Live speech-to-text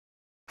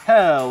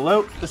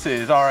Hello, this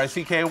is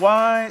RICKY,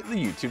 the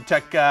YouTube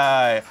Tech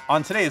Guy.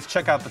 On today's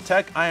Check Out the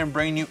Tech, I am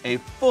bringing you a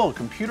full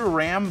computer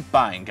RAM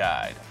buying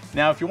guide.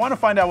 Now, if you want to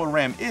find out what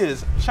RAM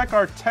is, check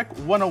our Tech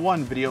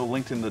 101 video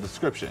linked in the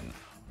description.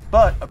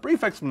 But a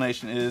brief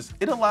explanation is,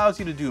 it allows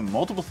you to do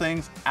multiple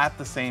things at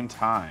the same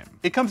time.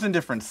 It comes in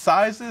different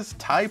sizes,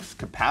 types,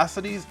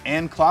 capacities,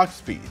 and clock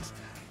speeds.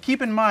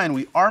 Keep in mind,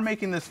 we are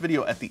making this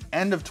video at the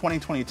end of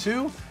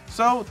 2022,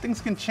 so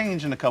things can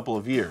change in a couple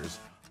of years.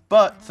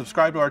 But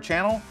subscribe to our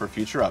channel for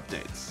future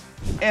updates.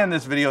 And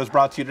this video is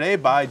brought to you today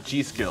by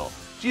G.Skill.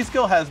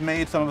 G.Skill has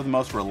made some of the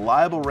most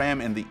reliable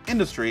RAM in the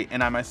industry,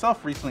 and I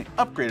myself recently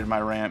upgraded my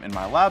RAM in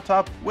my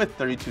laptop with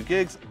 32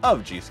 gigs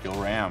of G.Skill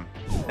RAM.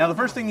 Now, the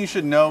first thing you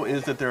should know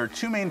is that there are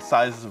two main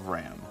sizes of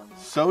RAM,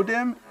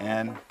 SO-DIMM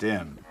and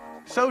DIMM.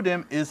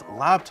 SO-DIMM is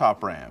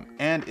laptop RAM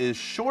and is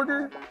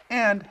shorter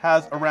and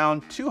has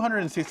around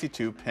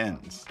 262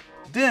 pins.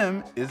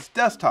 DIMM is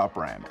desktop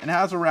RAM and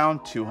has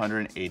around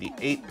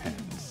 288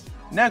 pins.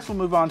 Next, we'll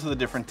move on to the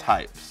different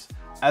types.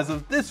 As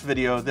of this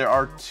video, there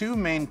are two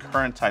main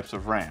current types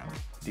of RAM,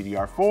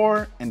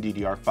 DDR4 and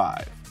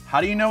DDR5.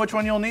 How do you know which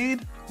one you'll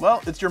need?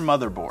 Well, it's your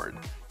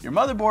motherboard. Your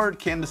motherboard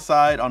can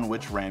decide on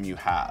which RAM you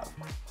have.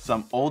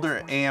 Some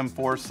older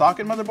AM4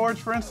 socket motherboards,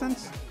 for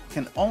instance,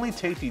 can only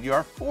take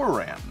DDR4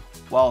 RAM,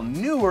 while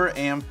newer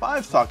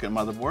AM5 socket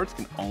motherboards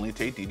can only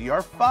take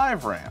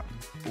DDR5 RAM.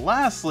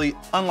 Lastly,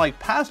 unlike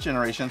past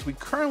generations, we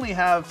currently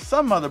have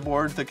some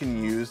motherboards that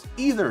can use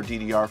either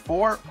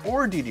DDR4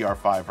 or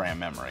DDR5 RAM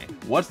memory.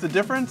 What's the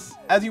difference?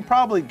 As you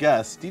probably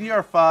guessed,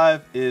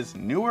 DDR5 is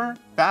newer,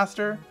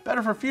 faster,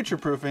 better for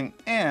future-proofing,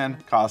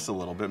 and costs a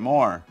little bit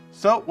more.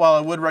 So while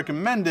I would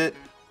recommend it,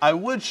 I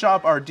would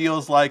shop our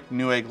deals like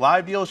Newegg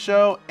Live Deal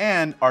Show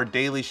and our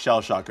daily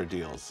Shell Shocker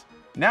deals.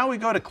 Now we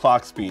go to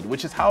clock speed,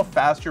 which is how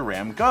fast your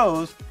RAM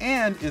goes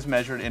and is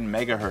measured in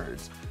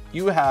megahertz.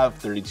 You have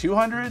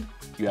 3200,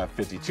 you have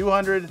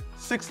 5200,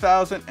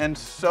 6000, and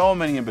so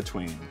many in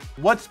between.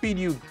 What speed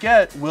you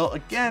get will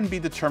again be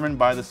determined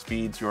by the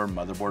speeds your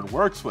motherboard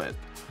works with.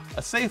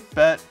 A safe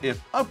bet,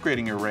 if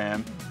upgrading your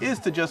RAM, is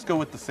to just go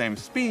with the same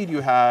speed you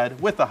had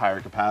with a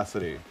higher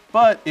capacity.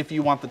 But if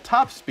you want the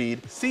top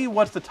speed, see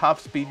what's the top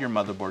speed your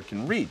motherboard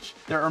can reach.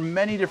 There are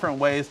many different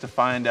ways to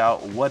find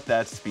out what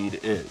that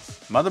speed is.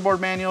 Motherboard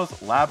manuals,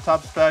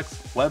 laptop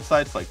specs,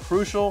 websites like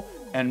Crucial,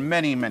 and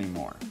many, many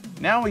more.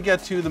 Now we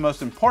get to the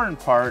most important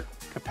part,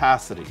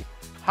 capacity.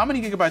 How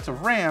many gigabytes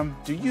of RAM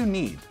do you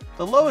need?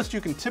 The lowest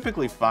you can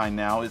typically find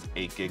now is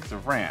 8 gigs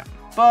of RAM.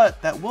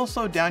 But that will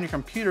slow down your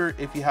computer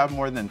if you have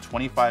more than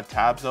 25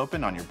 tabs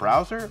open on your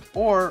browser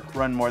or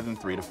run more than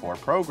 3 to 4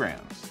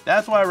 programs.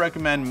 That's why I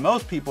recommend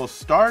most people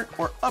start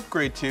or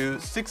upgrade to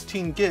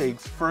 16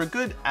 gigs for a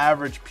good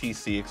average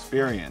PC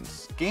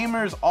experience.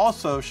 Gamers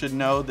also should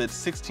know that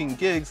 16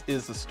 gigs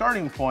is the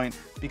starting point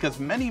because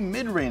many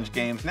mid-range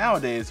games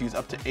nowadays use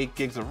up to 8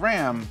 gigs of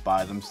RAM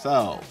by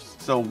themselves.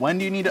 So when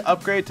do you need to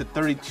upgrade to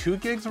 32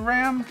 gigs of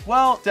RAM?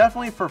 Well,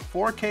 definitely for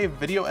 4K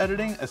video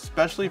editing,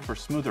 especially for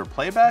smoother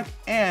playback,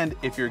 and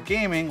if you're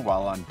gaming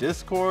while on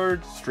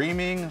Discord,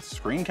 streaming,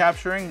 screen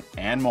capturing,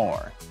 and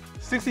more.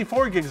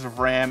 64 gigs of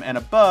RAM and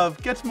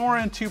above gets more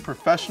into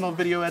professional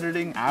video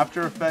editing,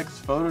 After Effects,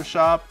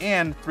 Photoshop,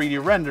 and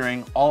 3D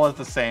rendering all at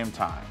the same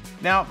time.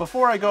 Now,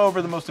 before I go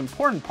over the most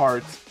important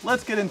parts,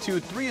 let's get into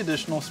 3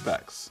 additional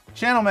specs.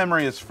 Channel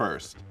memory is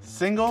first.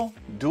 Single,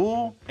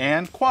 dual,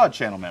 and quad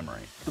channel memory.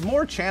 The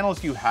more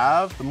channels you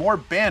have, the more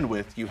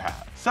bandwidth you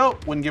have. So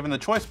when given the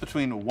choice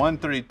between one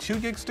 32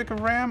 gig stick of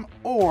RAM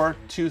or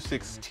two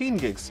 16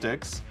 gig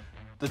sticks,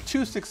 the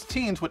two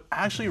 16s would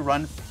actually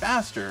run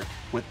faster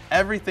with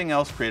everything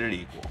else created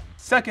equal.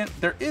 Second,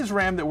 there is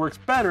RAM that works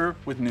better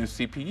with new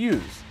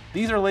CPUs.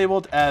 These are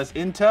labeled as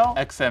Intel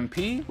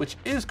XMP, which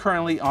is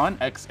currently on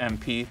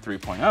XMP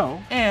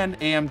 3.0, and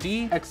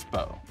AMD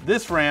Expo.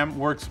 This RAM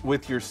works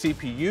with your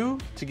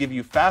CPU to give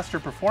you faster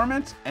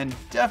performance and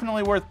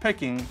definitely worth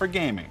picking for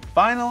gaming.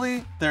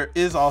 Finally, there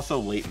is also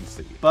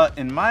latency, but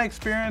in my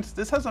experience,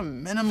 this has a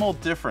minimal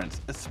difference,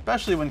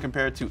 especially when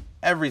compared to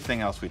everything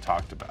else we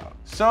talked about.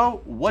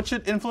 So what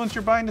should influence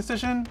your buying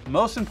decision?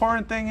 Most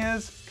important thing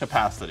is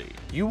capacity.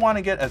 You want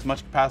to get as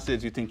much capacity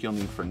as you think you'll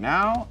need for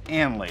now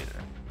and later.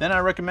 Then I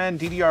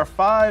recommend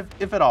DDR5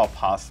 if at all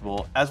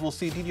possible, as we'll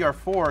see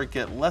DDR4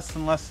 get less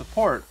and less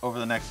support over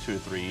the next 2 to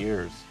 3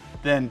 years.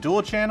 Then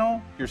dual channel,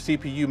 your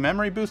CPU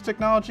memory boost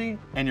technology,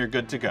 and you're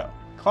good to go.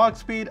 Clock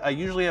speed, I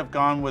usually have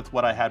gone with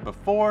what I had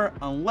before,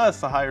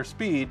 unless a higher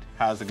speed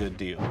has a good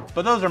deal.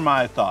 But those are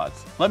my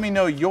thoughts. Let me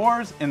know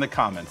yours in the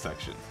comment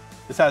section.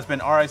 This has been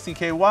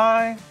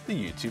RICKY, the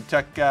YouTube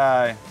Tech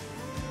Guy.